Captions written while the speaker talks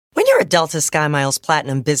a Delta SkyMiles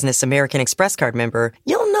Platinum Business American Express card member,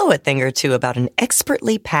 you'll know a thing or two about an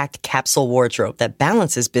expertly packed capsule wardrobe that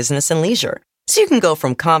balances business and leisure. So you can go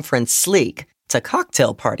from conference sleek to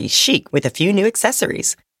cocktail party chic with a few new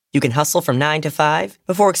accessories. You can hustle from 9 to 5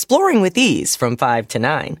 before exploring with ease from 5 to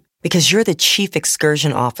 9. Because you're the chief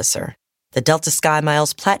excursion officer. The Delta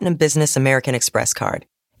SkyMiles Platinum Business American Express card.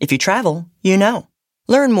 If you travel, you know.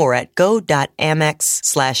 Learn more at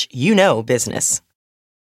go.amex/business.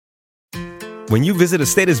 When you visit a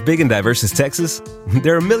state as big and diverse as Texas,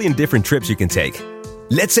 there are a million different trips you can take.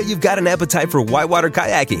 Let's say you've got an appetite for whitewater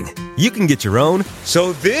kayaking. You can get your own,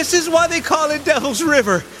 so this is why they call it Devil's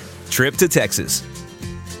River, trip to Texas.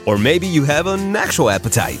 Or maybe you have an actual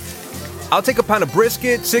appetite. I'll take a pound of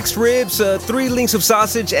brisket, 6 ribs, 3 links of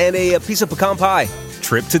sausage, and a piece of pecan pie.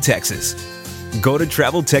 Trip to Texas. Go to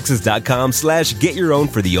TravelTexas.com/get your own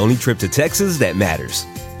for the only trip to Texas that matters.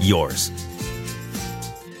 Yours.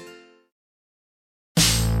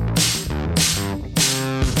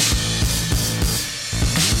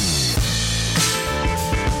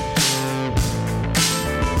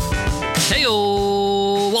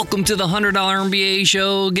 Welcome to the $100 MBA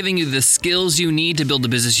show, giving you the skills you need to build the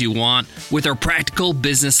business you want with our practical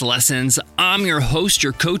business lessons. I'm your host,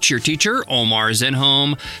 your coach, your teacher, Omar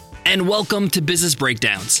Zenhom, and welcome to Business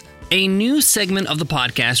Breakdowns, a new segment of the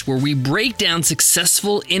podcast where we break down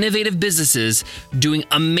successful, innovative businesses doing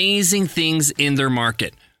amazing things in their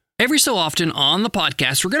market. Every so often on the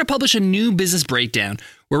podcast, we're going to publish a new business breakdown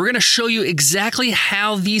where we're going to show you exactly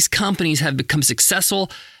how these companies have become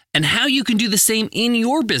successful and how you can do the same in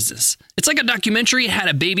your business. It's like a documentary had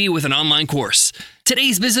a baby with an online course.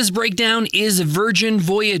 Today's business breakdown is Virgin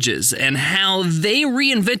Voyages and how they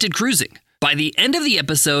reinvented cruising. By the end of the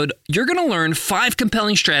episode, you're going to learn 5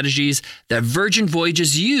 compelling strategies that Virgin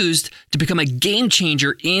Voyages used to become a game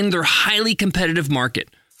changer in their highly competitive market.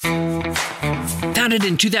 Founded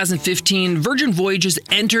in 2015, Virgin Voyages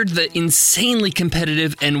entered the insanely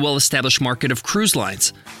competitive and well-established market of cruise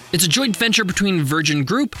lines. It's a joint venture between Virgin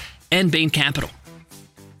Group and Bain Capital.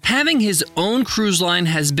 Having his own cruise line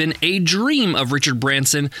has been a dream of Richard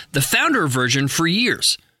Branson, the founder of Virgin, for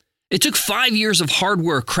years. It took 5 years of hard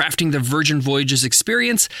work crafting the Virgin Voyages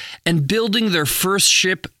experience and building their first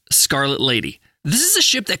ship, Scarlet Lady. This is a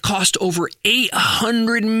ship that cost over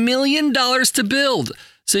 $800 million to build.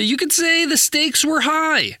 So you could say the stakes were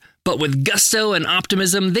high. But with gusto and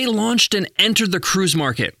optimism, they launched and entered the cruise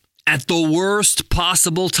market at the worst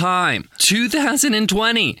possible time,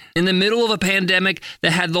 2020, in the middle of a pandemic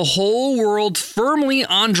that had the whole world firmly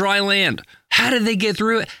on dry land. How did they get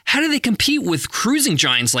through it? How did they compete with cruising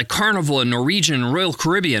giants like Carnival and Norwegian and Royal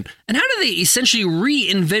Caribbean? And how did they essentially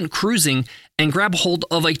reinvent cruising and grab hold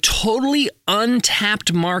of a totally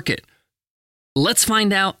untapped market? Let's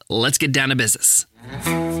find out. Let's get down to business.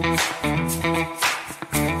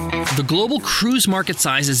 The global cruise market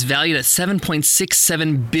size is valued at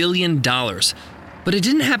 $7.67 billion, but it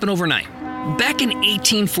didn't happen overnight. Back in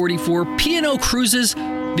 1844, P&O Cruises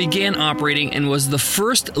began operating and was the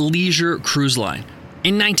first leisure cruise line.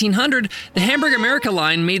 In 1900, the Hamburg America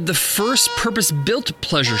line made the first purpose-built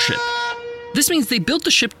pleasure ship. This means they built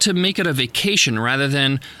the ship to make it a vacation rather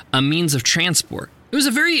than a means of transport. It was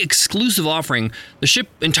a very exclusive offering, the ship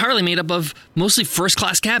entirely made up of mostly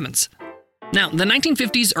first-class cabins. Now, the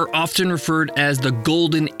 1950s are often referred as the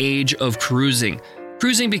golden age of cruising.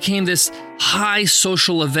 Cruising became this high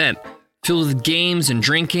social event filled with games and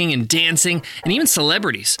drinking and dancing and even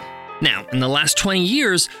celebrities. Now, in the last 20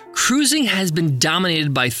 years, cruising has been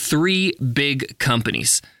dominated by 3 big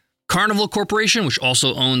companies. Carnival Corporation, which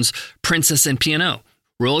also owns Princess and P&O.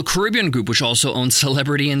 Royal Caribbean Group, which also owns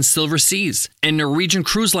Celebrity and Silver Seas, and Norwegian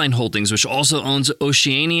Cruise Line Holdings, which also owns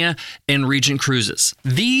Oceania and Regent Cruises.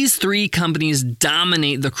 These 3 companies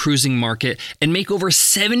dominate the cruising market and make over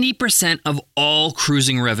 70% of all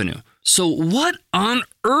cruising revenue. So what on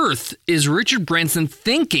earth is Richard Branson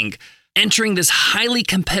thinking entering this highly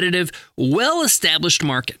competitive, well-established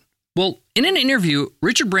market? Well, in an interview,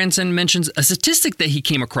 Richard Branson mentions a statistic that he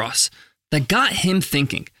came across that got him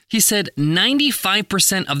thinking. He said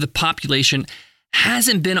 95% of the population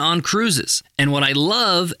hasn't been on cruises. And what I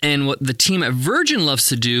love and what the team at Virgin loves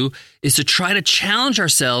to do is to try to challenge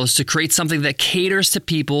ourselves to create something that caters to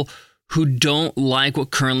people who don't like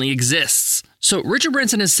what currently exists. So Richard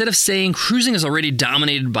Branson, instead of saying cruising is already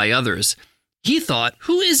dominated by others, he thought,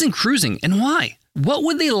 who isn't cruising and why? What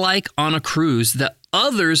would they like on a cruise that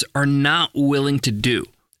others are not willing to do?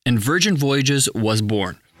 And Virgin Voyages was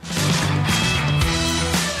born.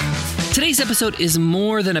 Today's episode is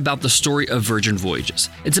more than about the story of Virgin Voyages.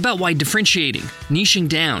 It's about why differentiating, niching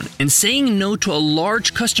down, and saying no to a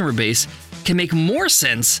large customer base can make more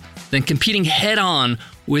sense than competing head-on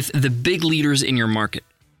with the big leaders in your market.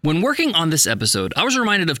 When working on this episode, I was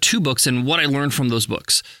reminded of 2 books and what I learned from those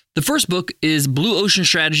books. The first book is Blue Ocean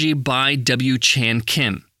Strategy by W. Chan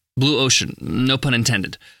Kim. Blue Ocean, no pun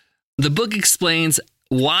intended. The book explains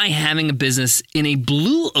why having a business in a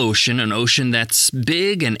blue ocean, an ocean that's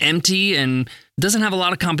big and empty and doesn't have a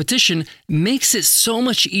lot of competition, makes it so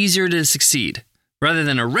much easier to succeed, rather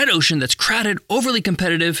than a red ocean that's crowded, overly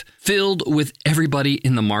competitive, filled with everybody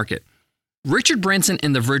in the market. Richard Branson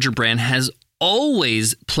and the Voyages brand has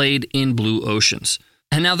always played in blue oceans,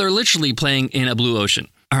 and now they're literally playing in a blue ocean.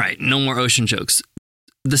 All right, no more ocean jokes.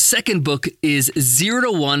 The second book is 0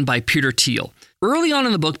 to 1 by Peter Thiel. Early on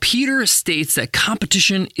in the book, Peter states that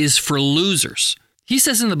competition is for losers. He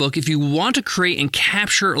says in the book, if you want to create and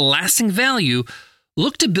capture lasting value,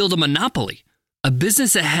 look to build a monopoly, a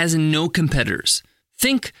business that has no competitors.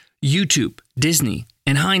 Think YouTube, Disney,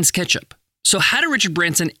 and Heinz Ketchup. So how do Richard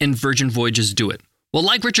Branson and Virgin Voyages do it? Well,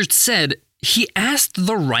 like Richard said, he asked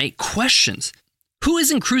the right questions. Who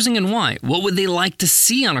isn't cruising and why? What would they like to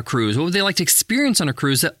see on a cruise? What would they like to experience on a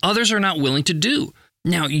cruise that others are not willing to do?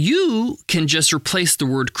 Now, you can just replace the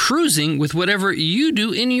word cruising with whatever you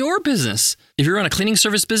do in your business. If you're on a cleaning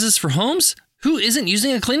service business for homes, who isn't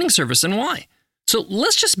using a cleaning service and why? So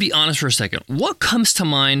let's just be honest for a second. What comes to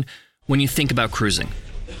mind when you think about cruising?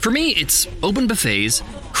 For me, it's open buffets,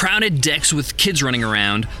 crowded decks with kids running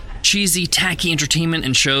around, cheesy, tacky entertainment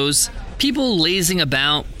and shows, people lazing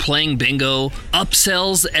about, playing bingo,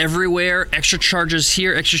 upsells everywhere, extra charges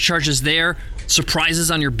here, extra charges there,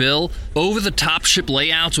 surprises on your bill, over-the-top ship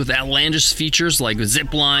layouts with outlandish features like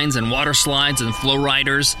zip lines and water slides and flow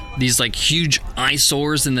riders, these like huge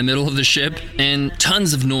eyesores in the middle of the ship, and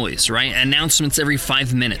tons of noise, right? Announcements every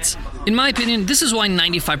 5 minutes. In my opinion, this is why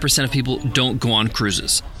 95% of people don't go on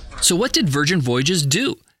cruises. So what did Virgin Voyages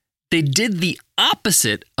do? They did the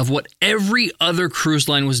opposite of what every other cruise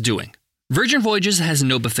line was doing. Virgin Voyages has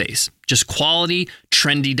no buffets, just quality,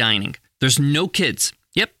 trendy dining. There's no kids.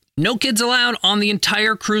 Yep, no kids allowed on the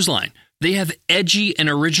entire cruise line. They have edgy and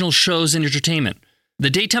original shows and entertainment. The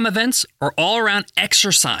daytime events are all around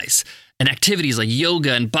exercise and activities like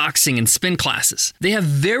yoga and boxing and spin classes. They have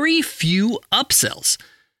very few upsells.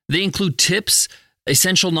 They include tips,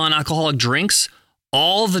 essential non-alcoholic drinks.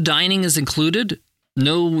 All the dining is included.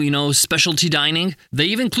 No, specialty dining. They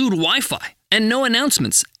even include Wi-Fi and no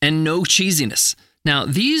announcements and no cheesiness. Now,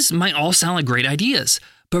 these might all sound like great ideas,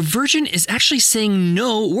 but Virgin is actually saying,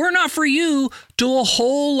 no, we're not for you, to a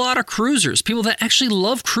whole lot of cruisers, people that actually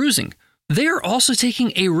love cruising. They are also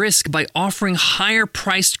taking a risk by offering higher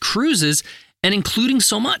priced cruises and including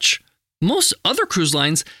so much. Most other cruise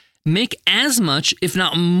lines make as much, if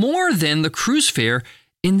not more than the cruise fare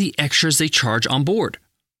in the extras they charge on board.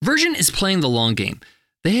 Virgin is playing the long game.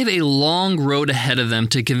 They have a long road ahead of them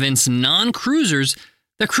to convince non-cruisers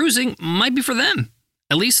that cruising might be for them,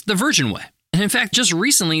 at least the Virgin way. And in fact, just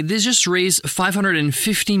recently, they just raised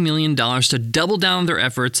 $550 million to double down their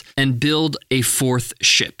efforts and build a 4th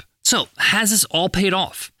ship. So, has this all paid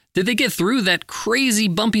off? Did they get through that crazy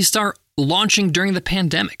bumpy start launching during the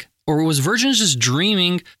pandemic? Or was Virgin just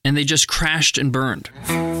dreaming and they just crashed and burned?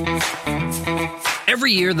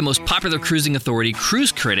 Every year, the most popular cruising authority,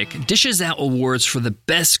 Cruise Critic, dishes out awards for the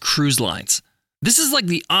best cruise lines. This is like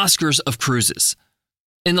the Oscars of cruises.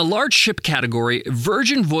 In the large ship category,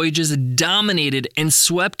 Virgin Voyages dominated and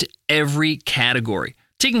swept every category,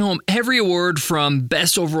 taking home every award from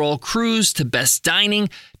best overall cruise to best dining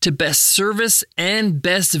to best service and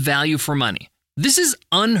best value for money. This is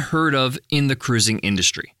unheard of in the cruising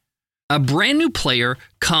industry. A brand new player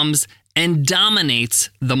comes and dominates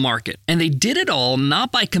the market. And they did it all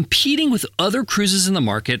not by competing with other cruises in the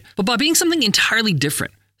market, but by being something entirely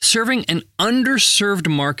different, serving an underserved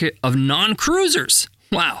market of non-cruisers.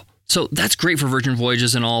 Wow. So that's great for Virgin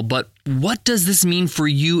Voyages and all, but what does this mean for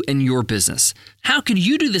you and your business? How could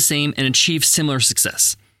you do the same and achieve similar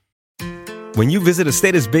success? When you visit a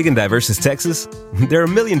state as big and diverse as Texas, there are a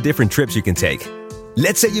million different trips you can take.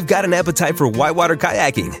 Let's say you've got an appetite for whitewater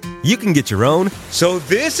kayaking. You can get your own. So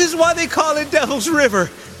this is why they call it Devil's River.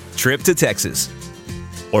 Trip to Texas.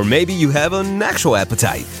 Or maybe you have an actual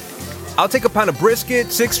appetite. I'll take a pound of brisket,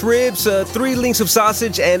 6 ribs, 3 links of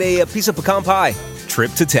sausage, and a piece of pecan pie.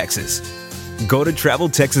 Trip to Texas. Go to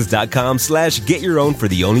traveltexas.com/get your own for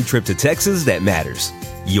the only trip to Texas that matters.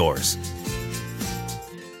 Yours.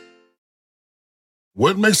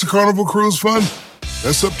 What makes a Carnival cruise fun?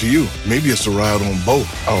 That's up to you. Maybe it's a ride on boat,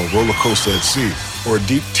 or a roller coaster at sea, or a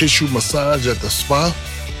deep tissue massage at the spa,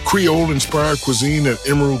 Creole-inspired cuisine at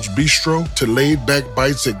Emerald's Bistro, to laid-back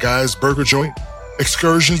bites at Guy's Burger Joint.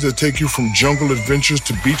 Excursions that take you from jungle adventures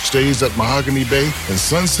to beach stays at Mahogany Bay and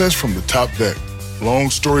sunsets from the top deck.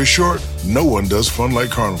 Long story short, no one does fun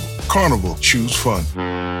like Carnival. Carnival, choose fun.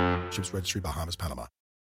 Ships Registry, Bahamas, Panama.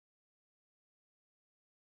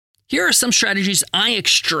 Here are some strategies I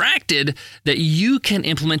extracted that you can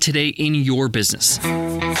implement today in your business.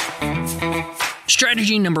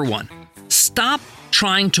 Strategy number 1, stop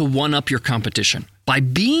trying to one-up your competition. By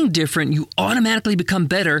being different, you automatically become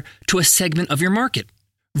better to a segment of your market.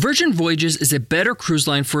 Virgin Voyages is a better cruise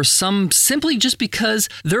line for some simply just because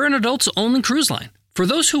they're an adults-only cruise line. For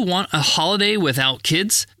those who want a holiday without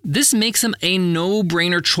kids, this makes them a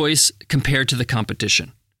no-brainer choice compared to the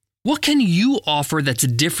competition. What can you offer that's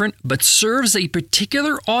different but serves a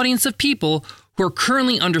particular audience of people who are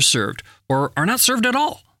currently underserved or are not served at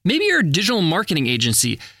all? Maybe you're a digital marketing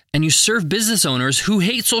agency and you serve business owners who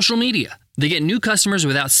hate social media. They get new customers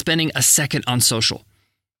without spending a second on social.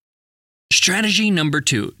 Strategy number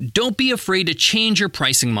 2, don't be afraid to change your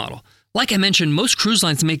pricing model. Like I mentioned, most cruise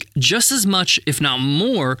lines make just as much, if not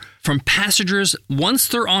more, from passengers once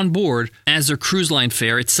they're on board as their cruise line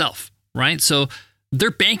fare itself, right? So they're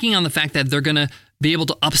banking on the fact that they're going to be able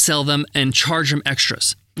to upsell them and charge them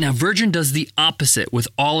extras. Now, Virgin does the opposite with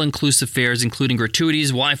all-inclusive fares, including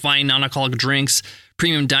gratuities, Wi-Fi, non-alcoholic drinks,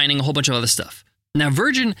 premium dining, a whole bunch of other stuff. Now,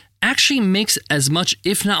 Virgin actually makes as much,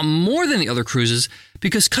 if not more than the other cruises,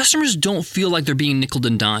 because customers don't feel like they're being nickeled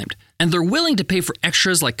and dimed, and they're willing to pay for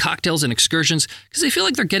extras like cocktails and excursions because they feel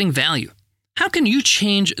like they're getting value. How can you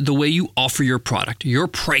change the way you offer your product, your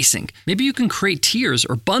pricing? Maybe you can create tiers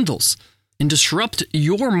or bundles and disrupt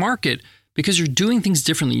your market because you're doing things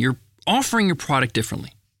differently. You're offering your product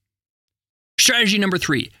differently. Strategy number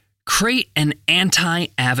 3, create an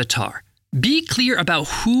anti-avatar. Be clear about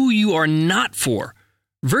who you are not for.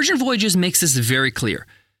 Virgin Voyages makes this very clear.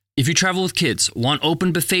 If you travel with kids, want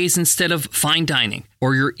open buffets instead of fine dining,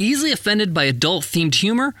 or you're easily offended by adult-themed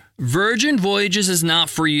humor, Virgin Voyages is not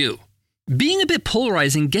for you. Being a bit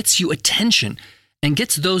polarizing gets you attention and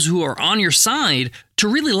gets those who are on your side to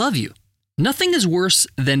really love you. Nothing is worse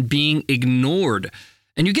than being ignored,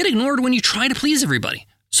 and you get ignored when you try to please everybody.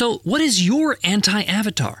 So what is your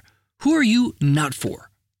anti-avatar? Who are you not for?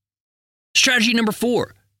 Strategy number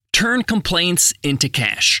 4, turn complaints into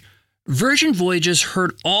cash. Virgin Voyages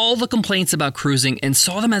heard all the complaints about cruising and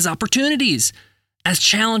saw them as opportunities, as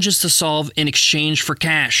challenges to solve in exchange for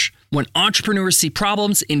cash. When entrepreneurs see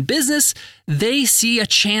problems in business, they see a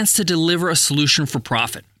chance to deliver a solution for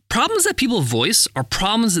profit. Problems that people voice are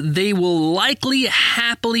problems that they will likely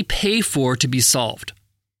happily pay for to be solved.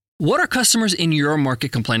 What are customers in your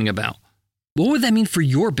market complaining about? What would that mean for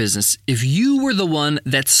your business if you were the one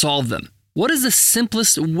that solved them? What is the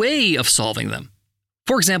simplest way of solving them?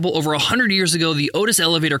 For example, over 100 years ago, the Otis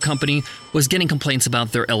Elevator Company was getting complaints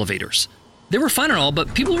about their elevators. They were fine and all,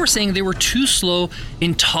 but people were saying they were too slow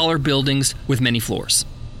in taller buildings with many floors.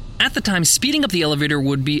 At the time, speeding up the elevator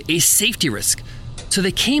would be a safety risk. So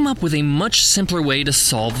they came up with a much simpler way to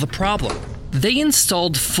solve the problem. They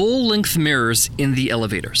installed full-length mirrors in the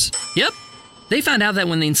elevators. Yep, they found out that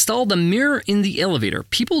when they installed a mirror in the elevator,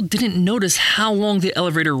 people didn't notice how long the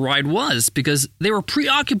elevator ride was because they were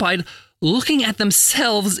preoccupied looking at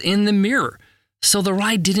themselves in the mirror. So the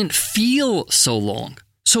ride didn't feel so long.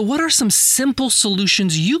 So what are some simple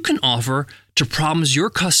solutions you can offer to problems your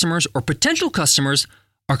customers or potential customers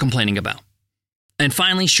are complaining about? And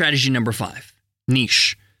finally, strategy number 5.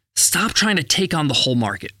 Niche. Stop trying to take on the whole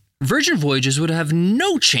market. Virgin Voyages would have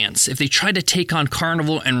no chance if they tried to take on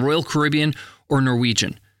Carnival and Royal Caribbean or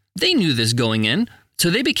Norwegian. They knew this going in, so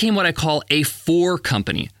they became what I call a for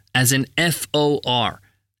company, as in FOR,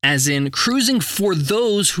 as in cruising for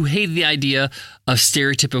those who hate the idea of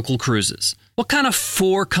stereotypical cruises. What kind of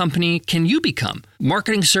for company can you become?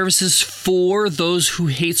 Marketing services for those who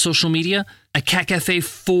hate social media? A cat cafe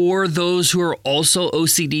for those who are also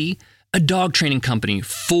OCD? A dog training company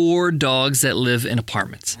for dogs that live in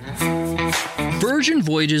apartments. Virgin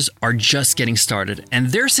Voyages are just getting started, and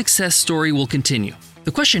their success story will continue.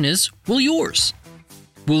 The question is, will yours?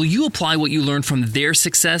 Will you apply what you learned from their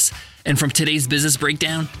success and from today's business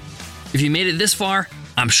breakdown? If you made it this far,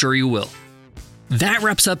 I'm sure you will. That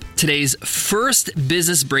wraps up today's first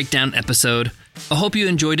business breakdown episode. I hope you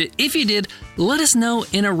enjoyed it. If you did, let us know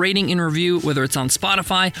in a rating and review, whether it's on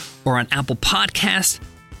Spotify or on Apple Podcasts.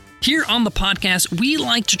 Here on the podcast, we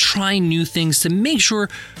like to try new things to make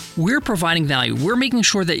sure we're providing value. We're making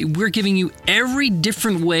sure that we're giving you every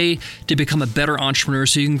different way to become a better entrepreneur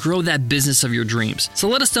so you can grow that business of your dreams. So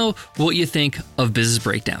let us know what you think of Business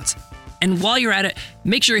Breakdowns. And while you're at it,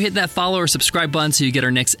 make sure you hit that follow or subscribe button so you get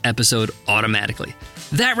our next episode automatically.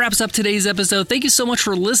 That wraps up today's episode. Thank you so much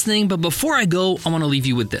for listening. But before I go, I want to leave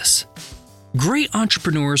you with this. Great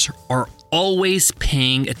entrepreneurs are always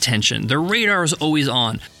paying attention. Their radar is always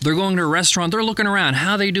on. They're going to a restaurant. They're looking around.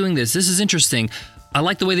 How are they doing this? This is interesting. I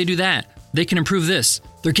like the way they do that. They can improve this.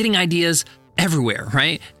 They're getting ideas everywhere,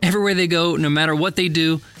 right? Everywhere they go, no matter what they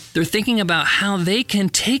do, they're thinking about how they can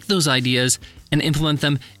take those ideas and implement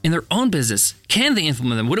them in their own business. Can they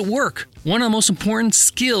implement them? Would it work? One of the most important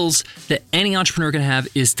skills that any entrepreneur can have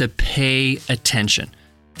is to pay attention.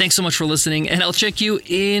 Thanks so much for listening, and I'll check you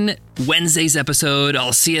in Wednesday's episode.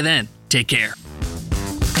 I'll see you then. Take care.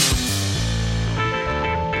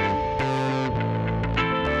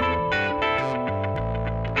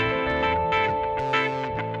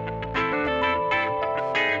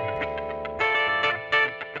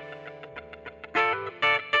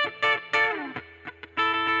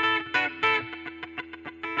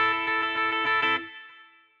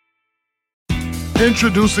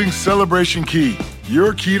 Introducing Celebration Key,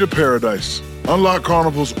 your key to paradise. Unlock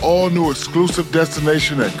Carnival's all-new exclusive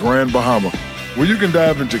destination at Grand Bahama, where you can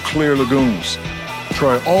dive into clear lagoons,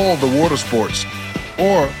 try all the water sports,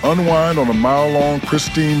 or unwind on a mile-long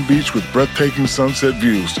pristine beach with breathtaking sunset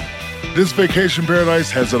views. This vacation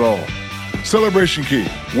paradise has it all. Celebration Key,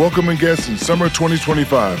 welcoming guests in summer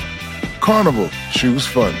 2025. Carnival, choose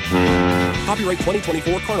fun. Copyright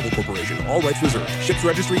 2024 Carnival Corporation, all rights reserved. Ships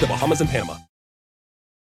registry, the Bahamas and Panama.